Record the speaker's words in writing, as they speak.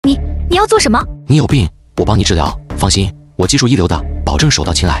你要做什么？你有病，我帮你治疗。放心，我技术一流的，保证手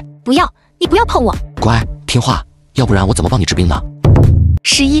到擒来。不要，你不要碰我。乖，听话，要不然我怎么帮你治病呢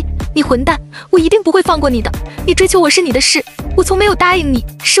？11，你混蛋，我一定不会放过你的。你追求我是你的事，我从没有答应你，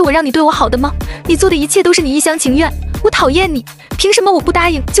是我让你对我好的吗？你做的一切都是你一厢情愿，我讨厌你，凭什么我不答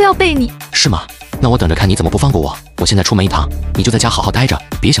应就要背你？是吗？那我等着看你怎么不放过我。我现在出门一趟，你就在家好好待着，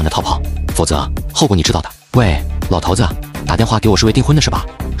别想着逃跑，否则后果你知道的。喂，老头子，打电话给我是为订婚的是吧？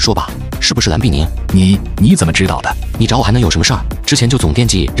说吧，是不是蓝碧宁？你怎么知道的？你找我还能有什么事儿？之前就总惦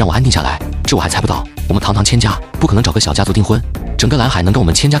记让我安定下来，这我还猜不到。我们堂堂千家，不可能找个小家族订婚。整个蓝海能跟我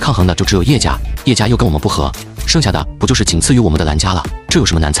们千家抗衡的就只有叶家，叶家又跟我们不和，剩下的不就是仅次于我们的蓝家了？这有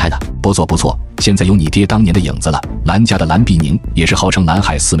什么难猜的？不错不错，现在有你爹当年的影子了。蓝家的蓝碧宁也是号称蓝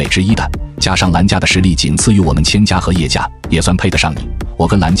海4美之一的，加上蓝家的实力仅次于我们千家和叶家，也算配得上你。我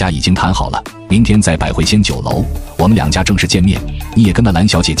跟蓝家已经谈好了，明天在百汇仙酒楼，我们两家正式见面。你也跟那蓝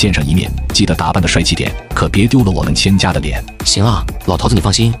小姐见上一面，记得打扮得帅气点，可别丢了我们千家的脸。行啊，老头子你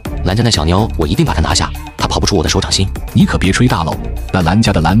放心，蓝家那小妞我一定把她拿下，她跑不出我的手掌心。你可别吹大喽，那蓝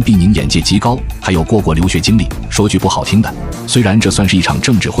家的蓝碧宁眼界极高，还有过留学经历。说句不好听的，虽然这算是一场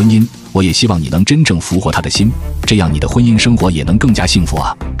政治婚姻，我也希望你能真正俘获她的心，这样你的婚姻生活也能更加幸福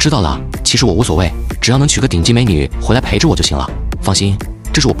啊。知道了，其实我无所谓，只要能娶个顶级美女回来陪着我就行了。放心，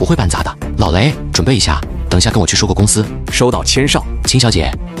这是我不会办砸的。老雷，准备一下，等一下跟我去收购公司。收到，千少。秦小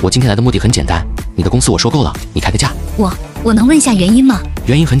姐，我今天来的目的很简单，你的公司我收购了，你开个价。我能问下原因吗？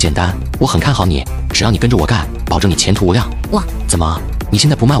原因很简单，我很看好你，只要你跟着我干，保证你前途无量。怎么？你现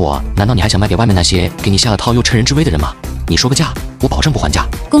在不卖我，难道你还想卖给外面那些给你下了套又趁人之危的人吗？你说个价，我保证不还价。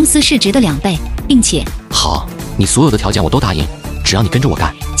公司市值的2倍，并且……好，你所有的条件我都答应，只要你跟着我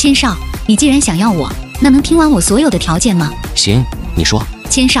干。千少，你既然想要我，那能听完我所有的条件吗？行，你说。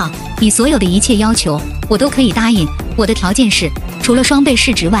千少，你所有的一切要求我都可以答应。我的条件是，除了双倍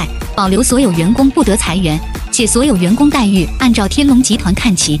市值外，保留所有员工不得裁员，且所有员工待遇按照天龙集团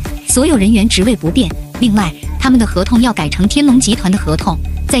看齐，所有人员职位不变。另外，他们的合同要改成天龙集团的合同，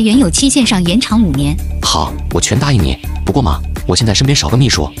在原有期限上延长5年。好，我全答应你。不过嘛，我现在身边少个秘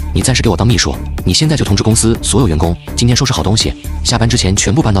书，你暂时给我当秘书。你现在就通知公司所有员工，今天收拾好东西，下班之前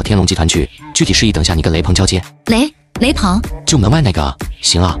全部搬到天龙集团去。具体事宜等下你跟雷鹏交接。雷鹏，就门外那个。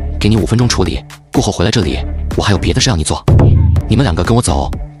行啊，给你5分钟处理，过后回来这里，我还有别的事让你做。你们2个跟我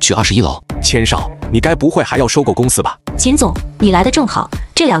走，去21楼。千少，你该不会还要收购公司吧？秦总，你来的正好，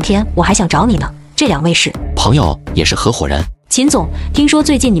这2天我还想找你呢。这2位是朋友，也是合伙人。秦总，听说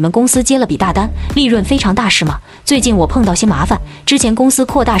最近你们公司接了笔大单，利润非常大是吗？最近我碰到些麻烦，之前公司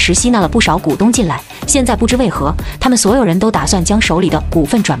扩大时吸纳了不少股东进来，现在不知为何，他们所有人都打算将手里的股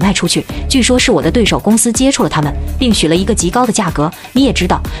份转卖出去。据说是我的对手公司接触了他们，并许了一个极高的价格。你也知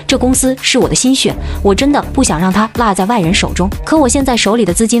道，这公司是我的心血，我真的不想让它落在外人手中。可我现在手里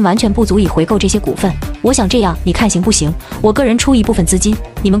的资金完全不足以回购这些股份，我想这样，你看行不行？我个人出一部分资金，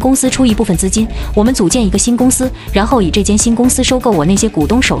你们公司出一部分资金，我们组建一个新公司，然后以这间新公司收购我那些股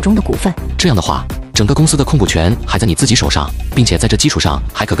东手中的股份。这样的话，整个公司的控股权还在你自己手上，并且在这基础上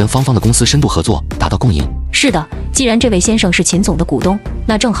还可跟方的公司深度合作，达到共赢。是的，既然这位先生是秦总的股东，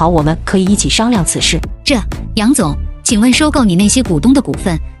那正好我们可以一起商量此事。杨总，请问收购你那些股东的股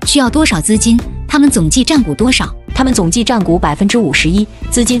份需要多少资金？他们总计占股多少？他们总计占股51%，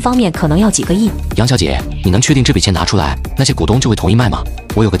资金方面可能要几个亿。杨小姐，你能确定这笔钱拿出来，那些股东就会同意卖吗？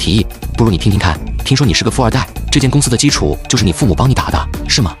我有个提议，不如你听听看。听说你是个富2代，这间公司的基础就是你父母帮你打的，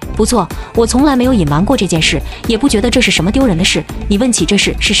是吗？不错，我从来没有隐瞒过这件事，也不觉得这是什么丢人的事。你问起这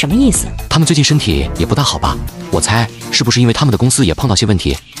事是什么意思？他们最近身体也不大好吧？我猜是不是因为他们的公司也碰到些问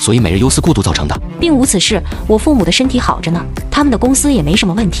题，所以每日忧思过度造成的？并无此事，我父母的身体好着呢，他们的公司也没什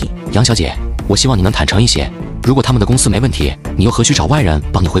么问题。杨小姐，我希望你能坦诚一些，如果他们的公司没问题，你又何须找外人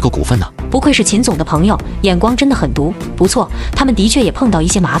帮你回购股份呢？不愧是秦总的朋友，眼光真的很毒。不错，他们的确也碰到一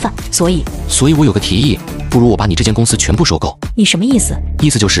些麻烦，所以我有个提议，不如我把你这间公司全部收购。你什么意思？意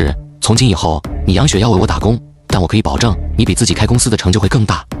思就是从今以后，你杨雪要为我打工，但我可以保证你比自己开公司的成就会更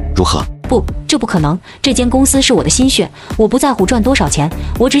大，如何？不，这不可能。这间公司是我的心血，我不在乎赚多少钱，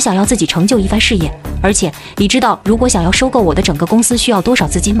我只想要自己成就一番事业。而且你知道，如果想要收购我的整个公司需要多少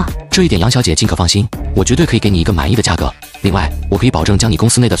资金吗？这一点杨小姐尽可放心，我绝对可以给你一个满意的价格。另外，我可以保证将你公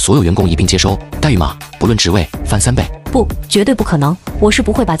司内的所有员工一并接收，待遇嘛，不论职位翻3倍。不，绝对不可能，我是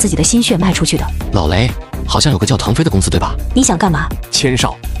不会把自己的心血卖出去的。老雷，好像有个叫腾飞的公司对吧？你想干嘛？千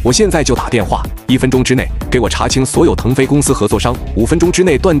少，我现在就打电话，1分钟之内给我查清所有腾飞公司合作商，5分钟之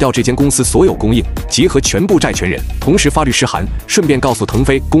内断掉这间公司所有供应，结合全部债权人，同时发律师函，顺便告诉腾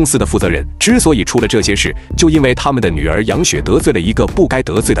飞公司的负责人，之所以出了这些事，就因为他们的女儿杨雪得罪了一个不该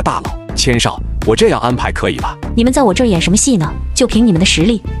得罪的大佬。千少，我这样安排可以吧？你们在我这儿演什么戏呢？就凭你们的实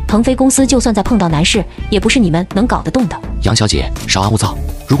力，腾飞公司就算再碰到难事，也不是你们能搞得动的。杨小姐，稍安勿躁。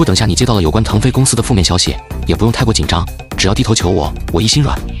如果等下你接到了有关腾飞公司的负面消息，也不用太过紧张，只要低头求我，我一心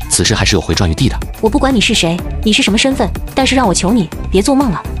软，此事还是有回转余地的。我不管你是谁，你是什么身份，但是让我求你别做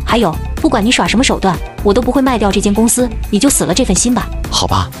梦了。还有，不管你耍什么手段，我都不会卖掉这间公司，你就死了这份心吧。好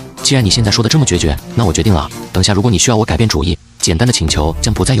吧，既然你现在说的这么决绝，那我决定了。等下如果你需要我改变主意，简单的请求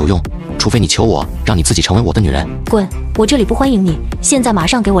将不再有用，除非你求我，让你自己成为我的女人。滚！我这里不欢迎你，现在马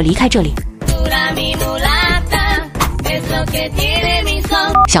上给我离开这里。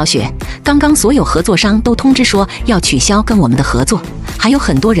小雪，刚刚所有合作商都通知说要取消跟我们的合作，还有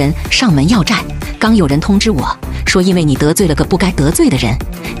很多人上门要债。刚有人通知我说，因为你得罪了个不该得罪的人，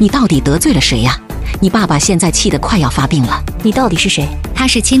你到底得罪了谁呀？你爸爸现在气得快要发病了。你到底是谁？他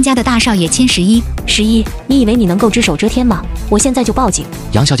是千家的大少爷千11。11，你以为你能够只手遮天吗？我现在就报警。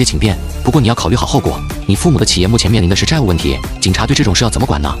杨小姐请便，不过你要考虑好后果。你父母的企业目前面临的是债务问题，警察对这种事要怎么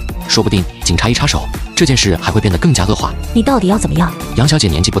管呢？说不定警察一插手，这件事还会变得更加恶化。你到底要怎么样？杨小姐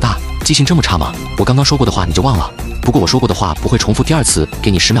年纪不大，记性这么差吗？我刚刚说过的话你就忘了？不过我说过的话不会重复第二次，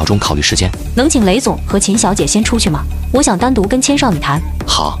给你10秒钟考虑时间。能请雷总和秦小姐先出去吗？我想单独跟千少你谈。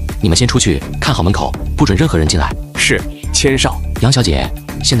好，你们先出去，看好门口，不准任何人进来。是，千少。杨小姐，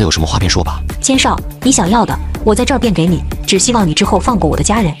现在有什么话便说吧。千少，你想要的我在这儿便给你，只希望你之后放过我的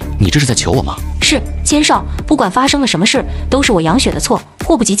家人。你这是在求我吗？是，千少，不管发生了什么事，都是我杨雪的错，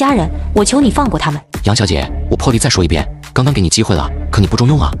祸不及家人，我求你放过他们。杨小姐，我破例再说一遍，刚刚给你机会了，可你不中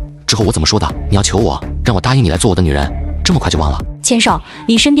用啊。之后我怎么说的？你要求我，让我答应你来做我的女人，这么快就忘了？千少，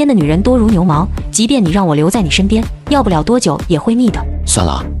你身边的女人多如牛毛，即便你让我留在你身边，要不了多久也会腻的。算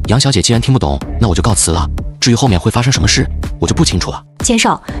了，杨小姐既然听不懂，那我就告辞了。至于后面会发生什么事，我就不清楚了。千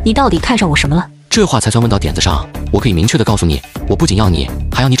少，你到底看上我什么了？这话才算问到点子上。我可以明确的告诉你，我不仅要你，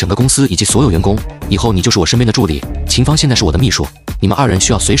还要你整个公司以及所有员工。以后你就是我身边的助理，秦芳现在是我的秘书，你们2人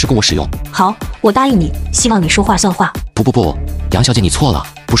需要随时供我使用。好，我答应你，希望你说话算话。不，杨小姐你错了，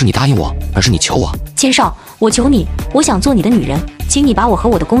不是你答应我，而是你求我。千少，我求你，我想做你的女人，请你把我和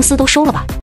我的公司都收了吧。